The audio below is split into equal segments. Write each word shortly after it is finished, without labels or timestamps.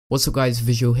What's up guys,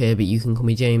 Visual here, but you can call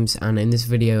me James, and in this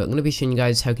video I'm going to be showing you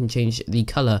guys how you can change the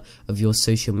color of your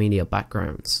social media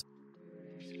backgrounds.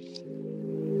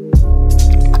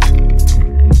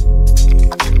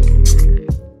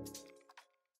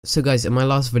 So guys, in my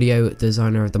last video,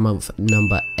 Designer of the Month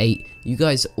number 8, you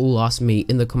guys all asked me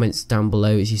in the comments down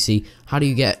below, as you see, how do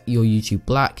you get your YouTube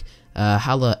black?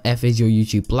 How the F is your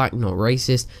YouTube black, not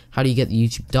racist? How do you get the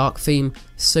YouTube dark theme?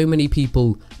 So many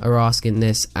people are asking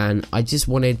this, and I just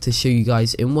wanted to show you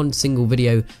guys in one single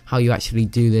video how you actually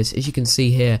do this. As you can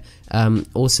see here,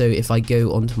 also if I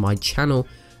go onto my channel,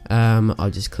 I'll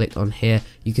just click on here,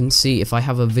 you can see if I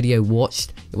have a video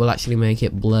watched, it will actually make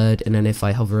it blurred, and then if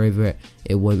I hover over it,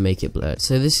 it won't make it blurred.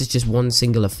 So this is just one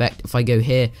single effect. If I go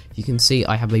here, you can see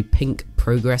I have a pink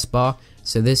progress bar.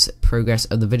 So this progress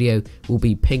of the video will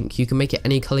be pink. You can make it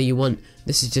any color you want.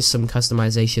 This is just some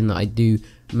customization that I do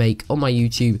make on my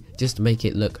YouTube just to make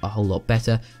it look a whole lot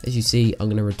better. As you see, I'm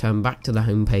going to return back to the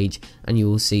home page, and you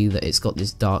will see that it's got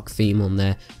this dark theme on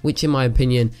there, which in my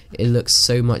opinion, it looks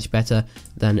so much better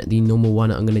than the normal one.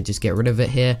 I'm going to just get rid of it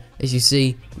here. As you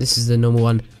see, this is the normal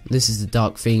one, this is the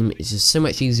dark theme. It's just so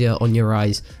much easier on your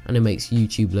eyes, and it makes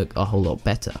YouTube look a whole lot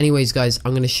better. Anyways guys,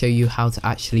 I'm going to show you how to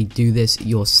actually do this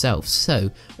yourself. So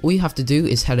all you have to do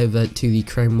is head over to the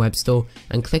Chrome web store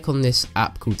and click on this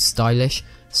app called Stylish.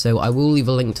 So I will leave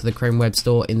a link to the Chrome web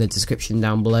store in the description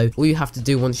down below. All you have to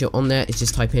do once you're on there is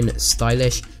just type in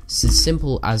Stylish. It's as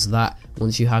simple as that.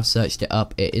 Once you have searched it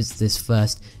up, it is this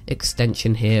first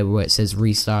extension here where it says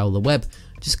Restyle the Web.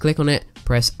 Just click on it,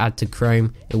 press add to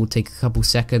Chrome. It will take a couple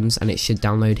seconds and it should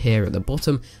download here at the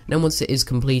bottom. And then once it is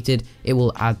completed, it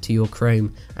will add to your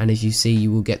Chrome, and as you see,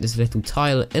 you will get this little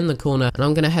tile in the corner. And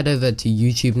I'm going to head over to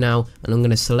YouTube now, and I'm going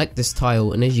to select this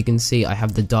tile, and as you can see, I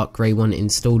have the dark grey one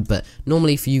installed, but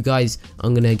normally for you guys,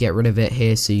 I'm going to get rid of it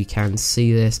here so you can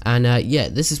see this. And yeah,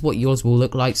 this is what yours will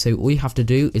look like. So all you have to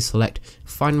do is select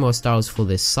find more styles for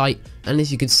this site, and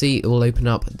as you can see, it will open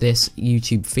up this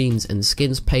YouTube themes and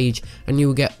skins page, and you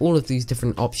will get all of these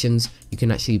different options. You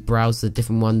can actually browse the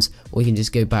different ones, or you can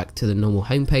just go back to the normal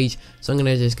home page. So I'm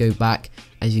going to just go back.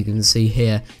 As you can see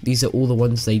here, these are all the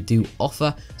ones they do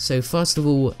offer. So first of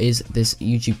all is this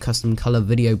YouTube custom color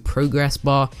video progress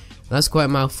bar. That's quite a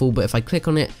mouthful, but if I click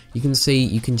on it, you can see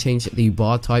you can change the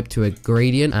bar type to a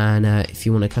gradient, and if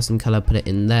you want a custom color, put it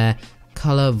in there.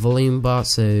 Color volume bar,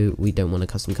 so we don't want a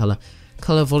custom color.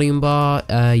 Color volume bar,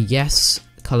 yes.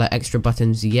 Color extra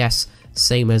buttons, yes.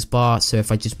 Same as bar. So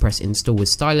if I just press install with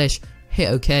Stylish, hit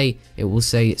OK, it will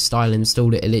say style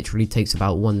installed. It literally takes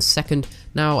about 1 second.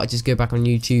 Now I just go back on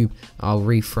YouTube, I'll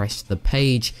refresh the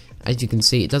page. As you can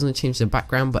see, it doesn't change the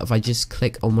background, but if I just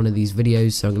click on one of these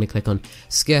videos, so I'm going to click on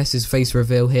Scarce's face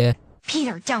reveal here.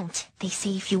 Peter, don't. They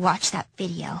say if you watch that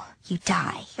video, you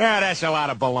die. Yeah, that's a lot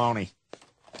of baloney.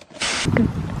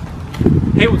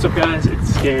 Hey, what's up guys,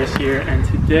 it's Scarce here, and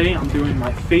today I'm doing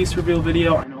my face reveal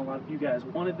video. I know a lot of you guys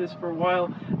wanted this for a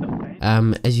while.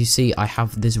 As you see, I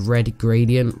have this red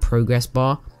gradient progress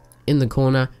bar in the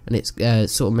corner, and it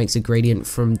sort of makes a gradient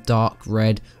from dark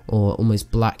red or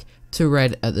almost black to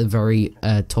red at the very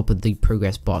top of the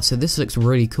progress bar. So this looks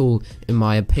really cool in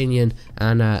my opinion,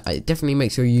 and it definitely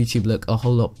makes your YouTube look a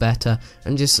whole lot better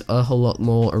and just a whole lot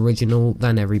more original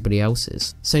than everybody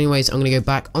else's. So anyways, I'm going to go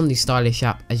back on the Stylish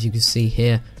app. As you can see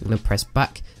here, I'm going to press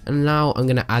back, and now I'm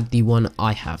going to add the one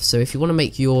I have. So if you want to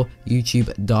make your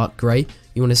YouTube dark grey,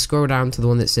 you want to scroll down to the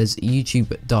one that says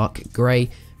YouTube dark grey,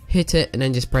 hit it, and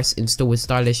then just press install with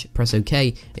Stylish, press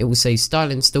OK. It will say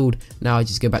style installed. Now I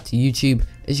just go back to YouTube.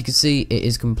 As you can see, it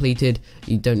is completed.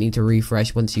 You don't need to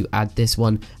refresh once you add this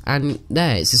one, and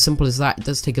there, it's as simple as that. It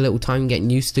does take a little time getting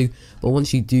used to, but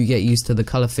once you do get used to the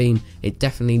color theme, it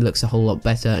definitely looks a whole lot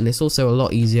better, and it's also a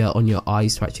lot easier on your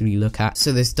eyes to actually look at.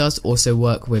 So this does also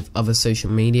work with other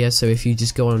social media. So if you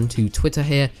just go on to Twitter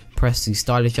here, press the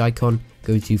Stylish icon,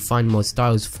 go to find more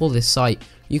styles for this site,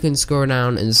 you can scroll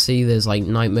down and see there's like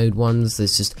night mode ones,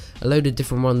 there's just a load of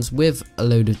different ones with a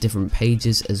load of different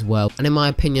pages as well. And in my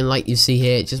opinion, like you see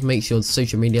here, it just makes your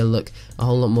social media look a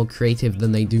whole lot more creative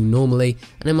than they do normally,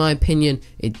 and in my opinion,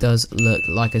 it does look,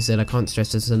 like I said, I can't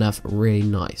stress this enough, really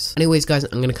nice. Anyways guys,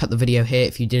 I'm going to cut the video here.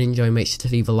 If you did enjoy, make sure to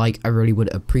leave a like, I really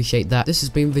would appreciate that. This has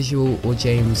been Visual or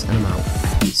James, and I'm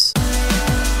out. Peace.